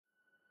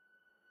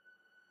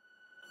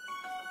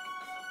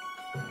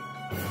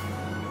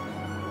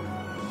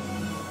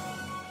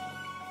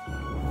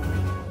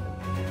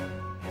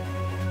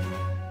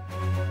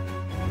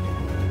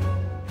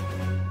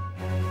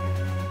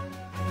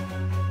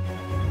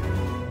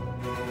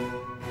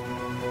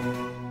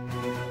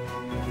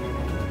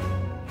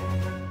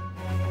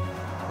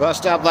Well, I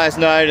stopped last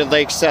night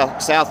at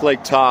South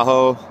Lake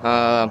Tahoe.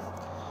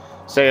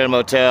 Stayed at a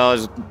motel. It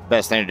was the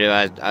best thing to do.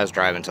 I was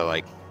driving till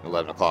like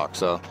 11 o'clock.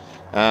 So,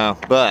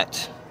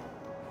 but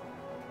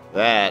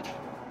that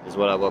is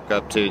what I woke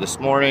up to this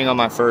morning on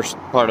my first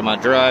part of my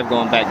drive,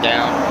 going back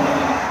down.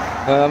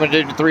 I'm gonna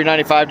do the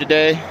 395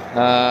 today.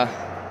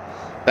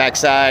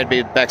 Backside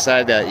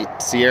the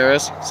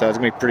Sierras, so it's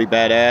gonna be pretty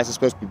badass. It's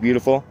supposed to be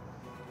beautiful.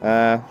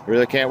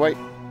 Really can't wait.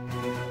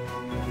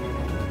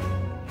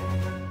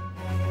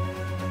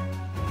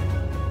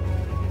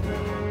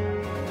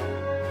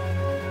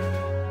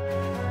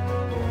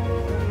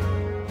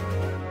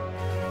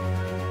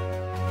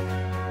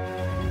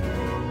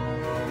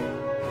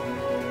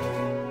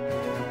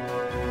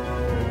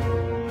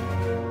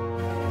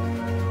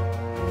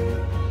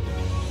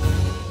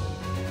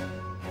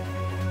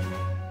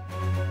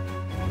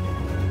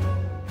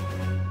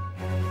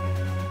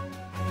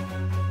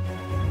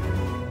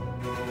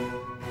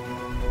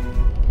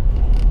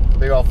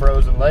 Big old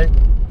frozen lake,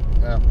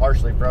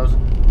 partially frozen.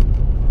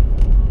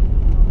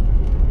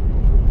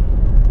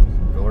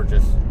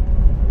 Gorgeous.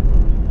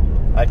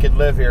 I could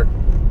live here.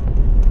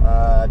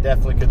 I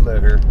definitely could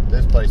live here.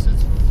 This place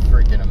is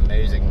freaking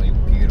amazingly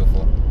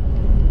beautiful.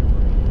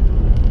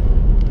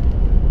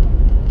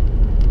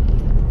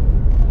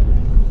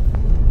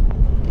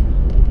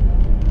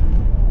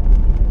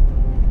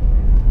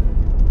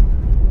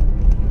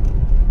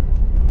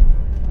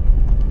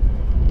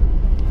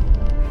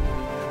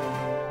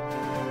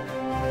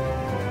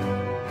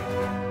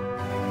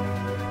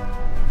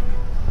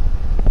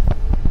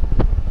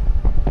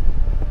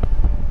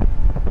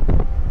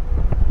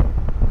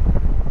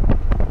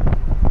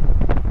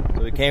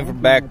 Came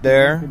from back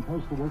there.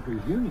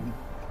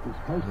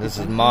 This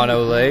is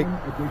Mono Lake. Going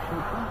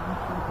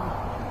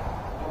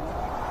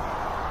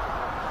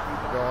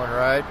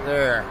right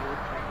there.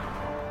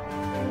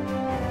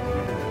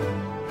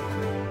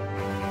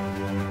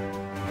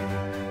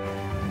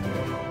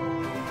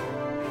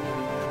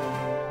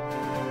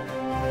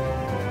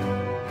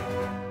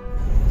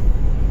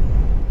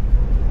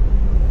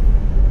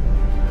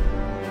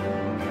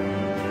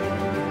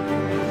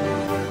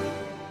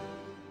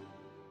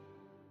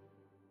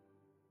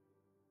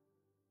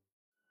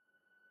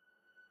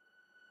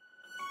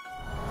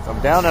 I'm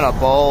down in a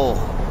bowl.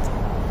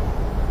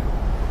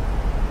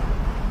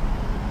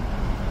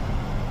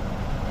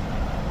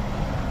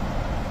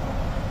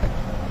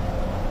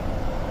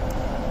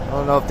 I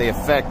don't know if the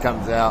effect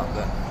comes out,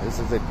 but this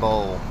is a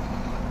bowl.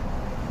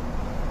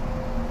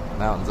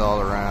 Mountains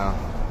all around.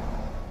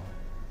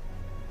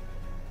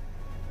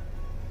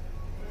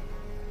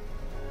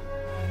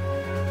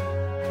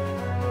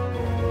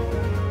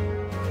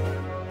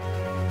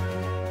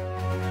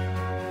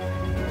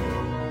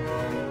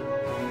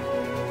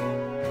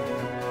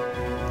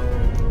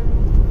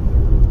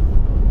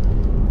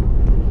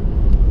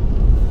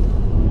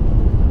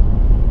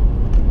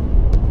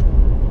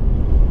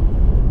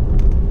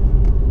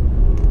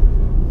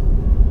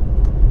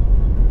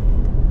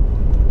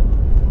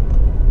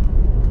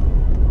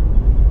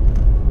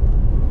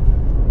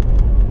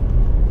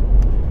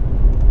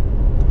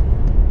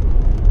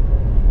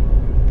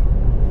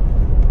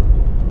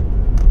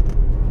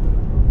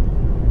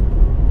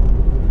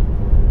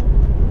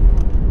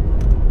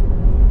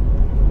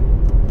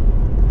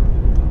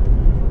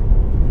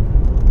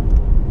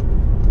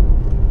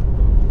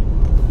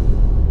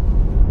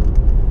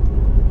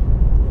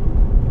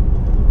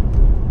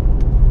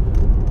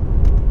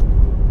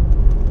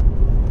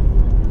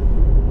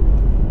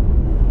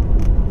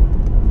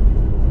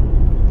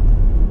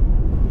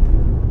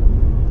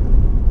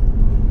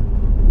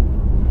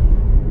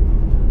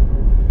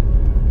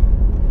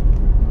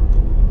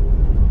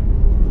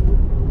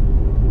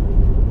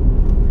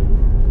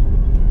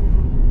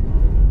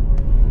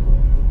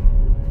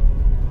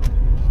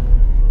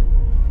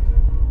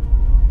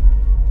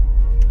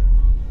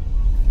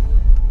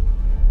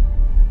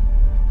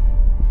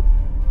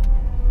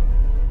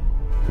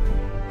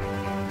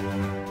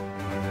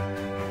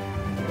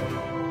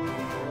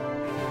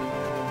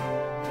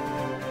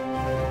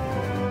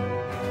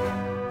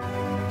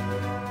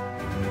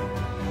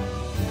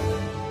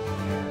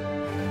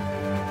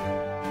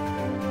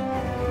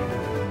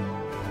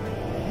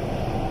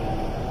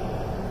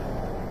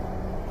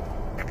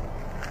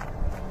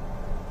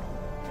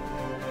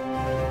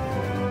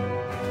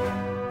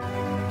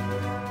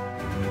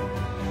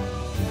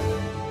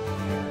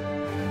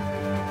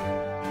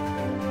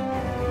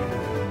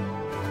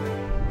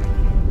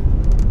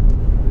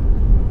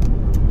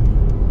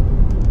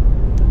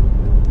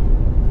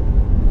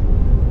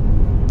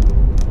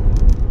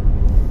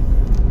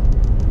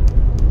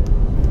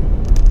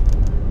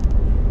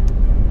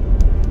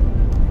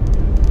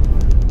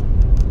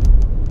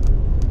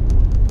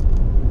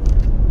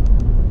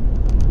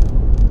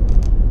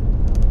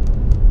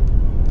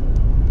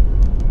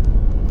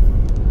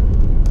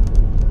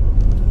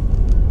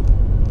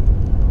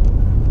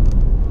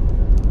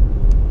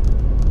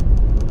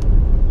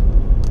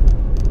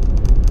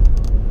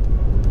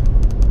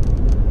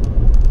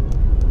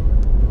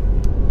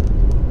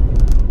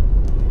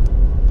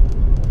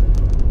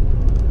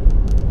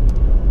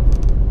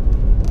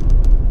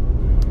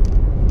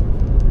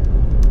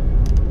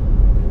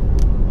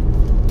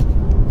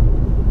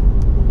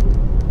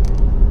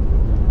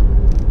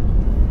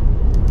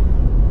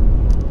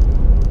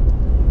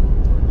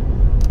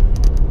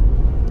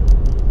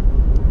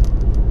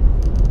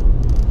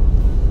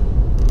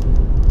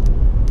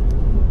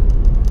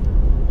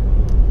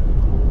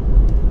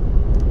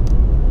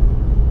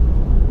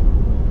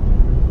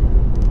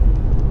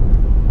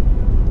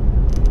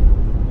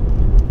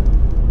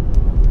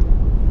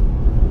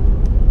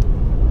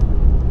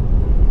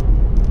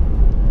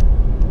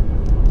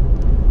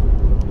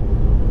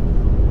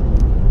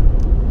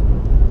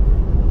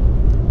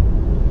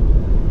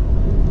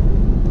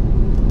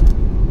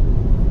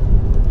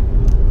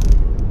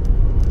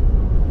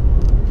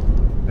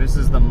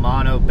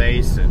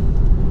 Basin.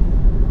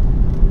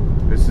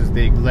 This is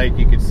the lake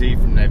you can see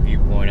from that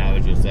viewpoint I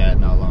was just at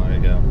not long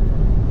ago.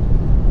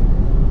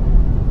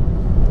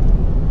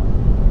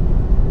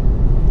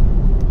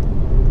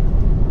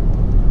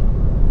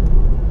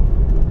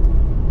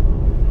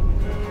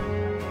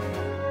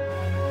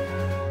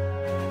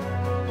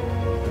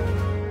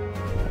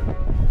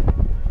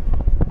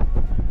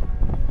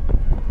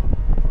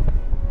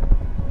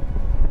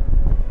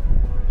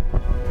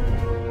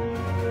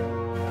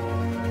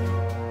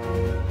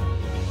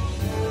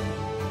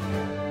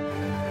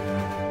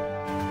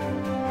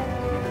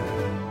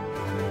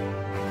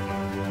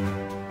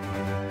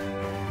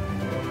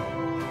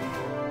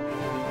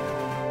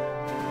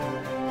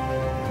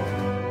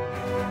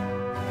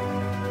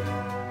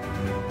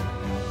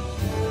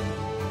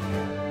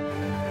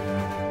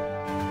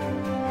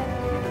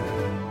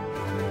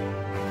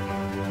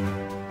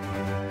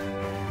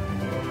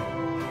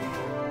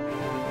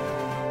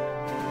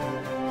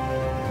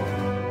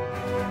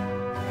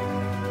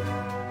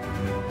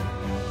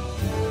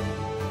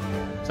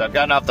 So I've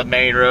gotten off the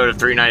main road of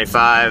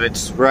 395.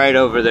 It's right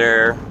over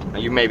there.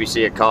 You maybe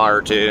see a car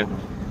or two.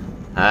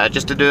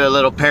 Just to do a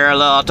little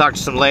parallel, I talked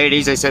to some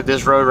ladies. They said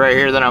this road right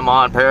here that I'm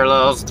on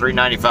parallels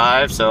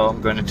 395. So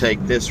I'm going to take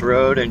this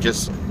road and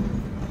just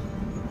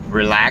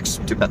relax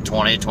to about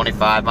 20,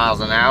 25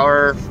 miles an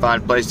hour.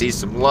 Find a place to eat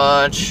some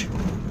lunch.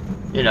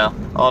 You know,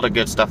 all the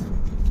good stuff.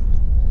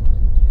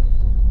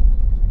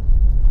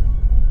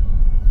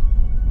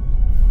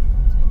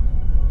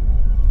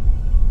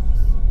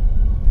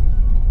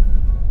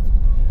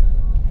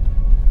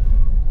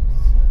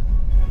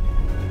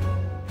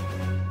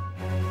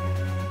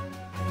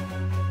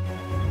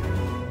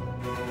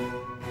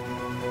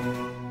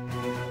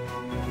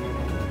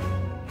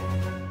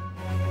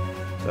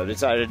 So I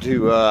decided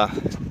to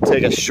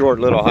take a short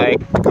little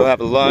hike, go have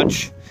a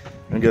lunch,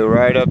 and go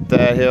right up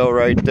that hill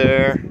right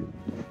there.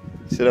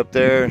 Sit up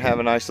there and have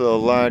a nice little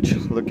lunch,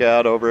 look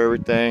out over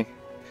everything.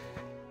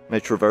 May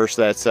traverse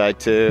that side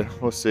too,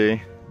 we'll see.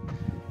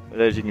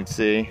 But as you can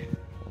see,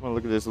 I'm gonna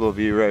look at this little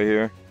view right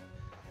here.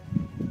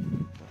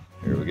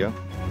 Here we go.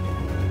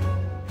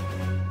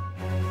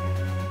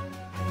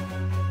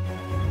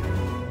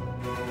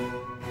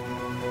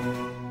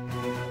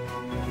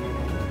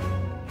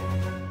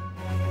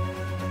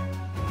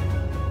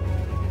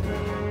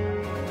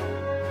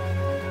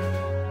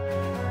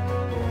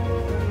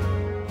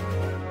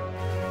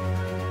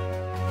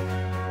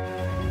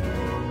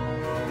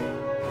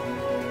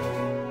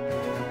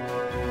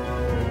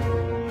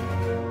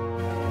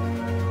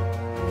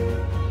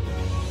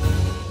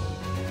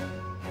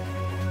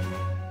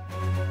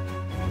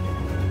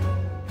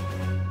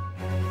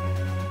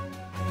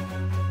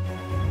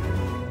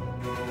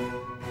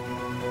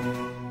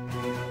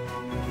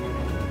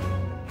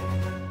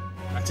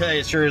 I tell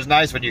you, it sure is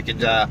nice when you can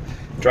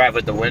drive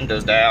with the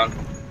windows down.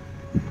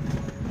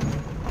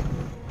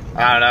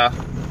 I don't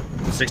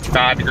know,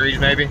 65 degrees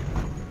maybe.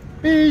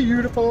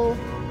 Beautiful.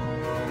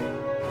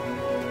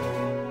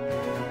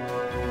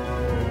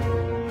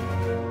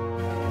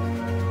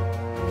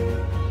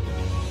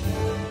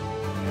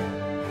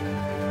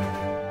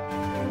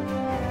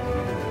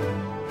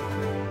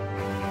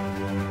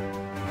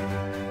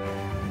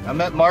 I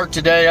met Mark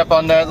today up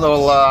on that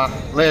little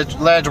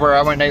ledge where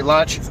I went and ate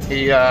lunch.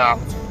 He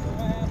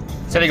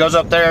said he goes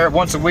up there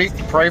once a week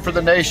to pray for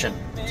the nation.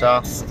 So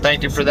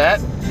thank you for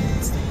that.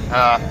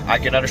 I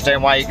can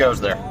understand why he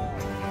goes there.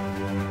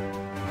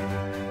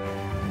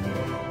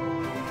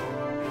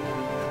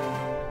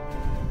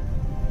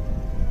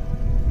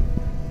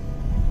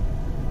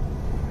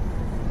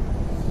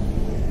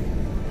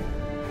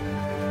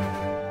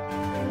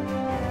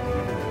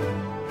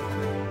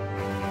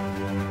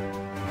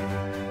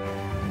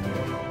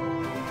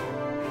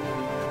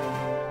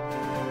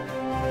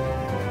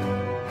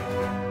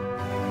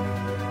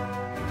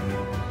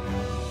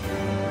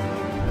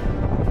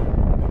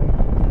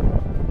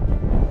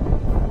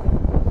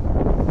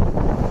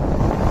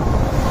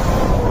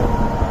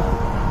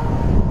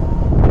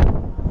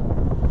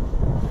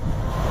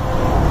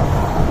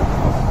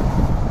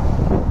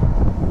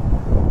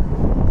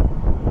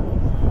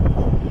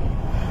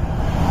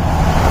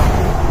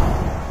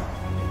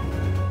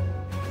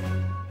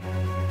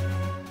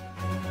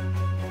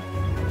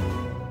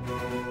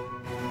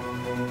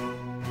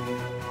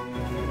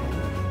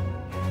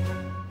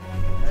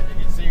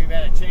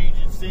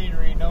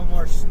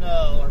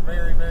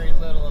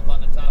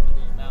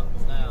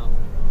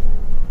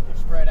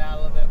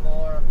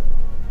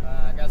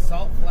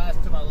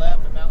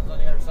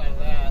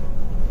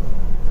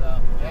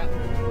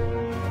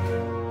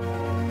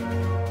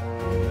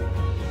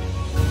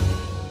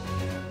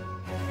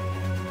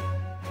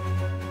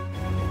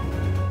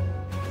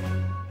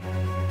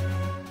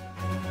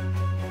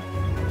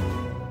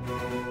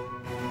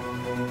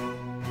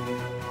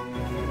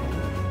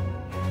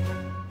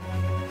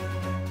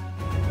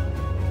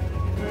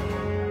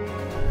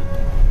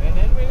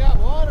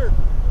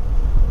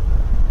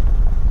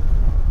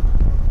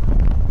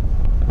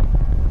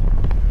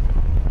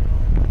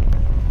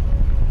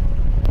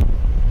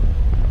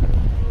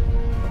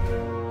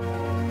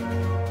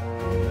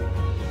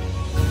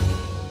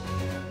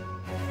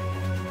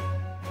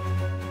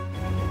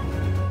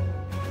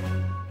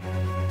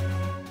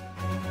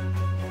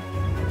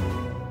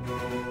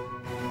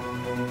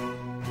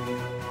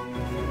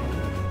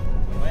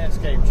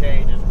 volume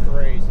change is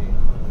crazy.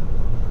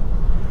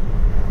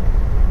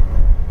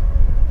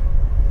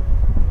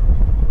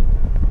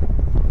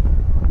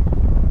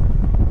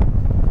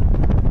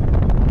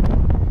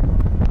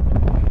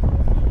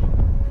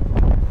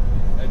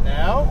 And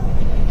now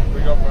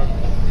we go from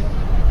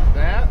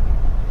that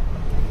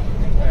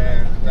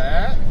and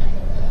that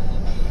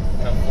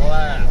to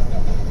flat.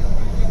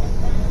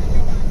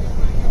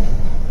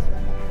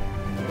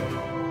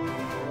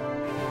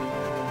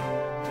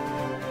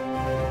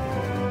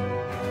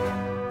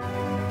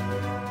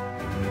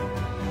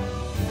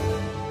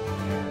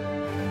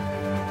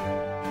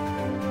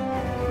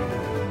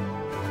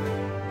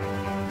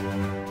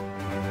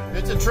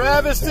 It's a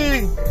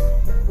travesty.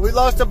 We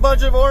lost a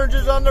bunch of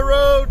oranges on the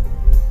road.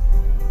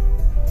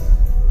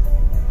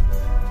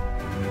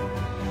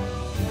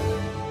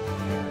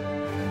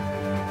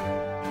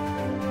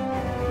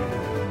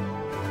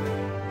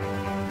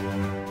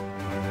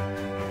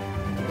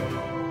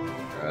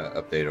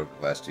 Update over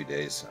the last 2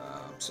 days.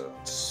 So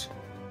it's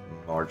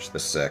March the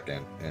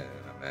 2nd, and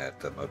I'm at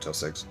the Motel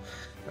 6.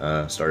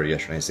 Started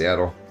yesterday in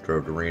Seattle,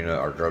 drove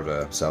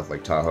to South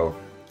Lake Tahoe.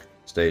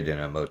 Stayed in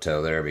a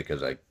motel there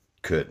because I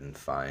couldn't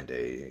find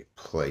a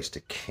place to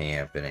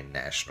camp in a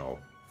national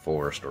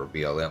forest or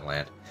BLM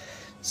land.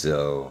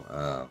 So,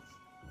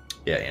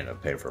 yeah, I ended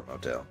up paying for a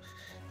motel.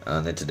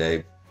 And then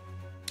today,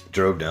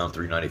 drove down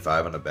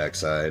 395 on the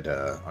backside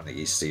on the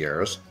East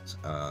Sierras.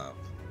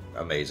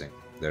 Amazing.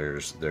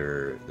 There's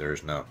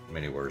not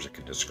many words that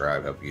can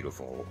describe how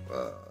beautiful,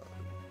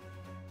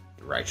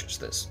 righteous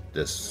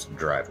this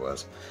drive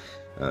was.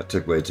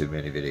 Took way too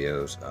many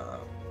videos,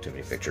 too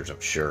many pictures, I'm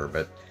sure,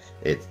 but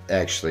it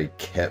actually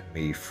kept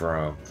me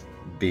from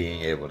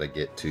being able to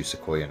get to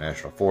Sequoia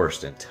National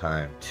Forest in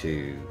time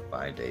to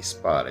find a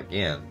spot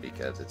again,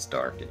 because it's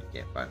dark and you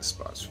can't find the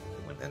spots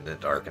when in the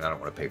dark, and I don't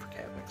want to pay for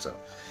camping.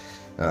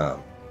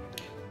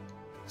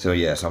 So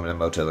yeah, so I'm in a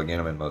motel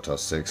again. I'm in Motel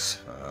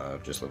 6,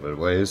 just a little bit of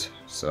ways.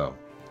 So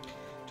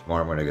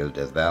tomorrow I'm going to go to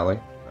Death Valley,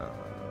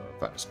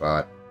 find a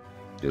spot,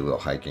 do a little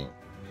hiking.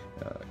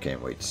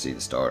 Can't wait to see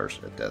the stars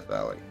at Death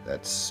Valley.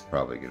 That's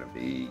probably going to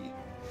be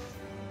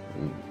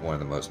one of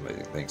the most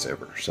amazing things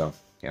ever. So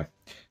yeah,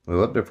 a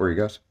little update for you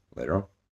guys later on.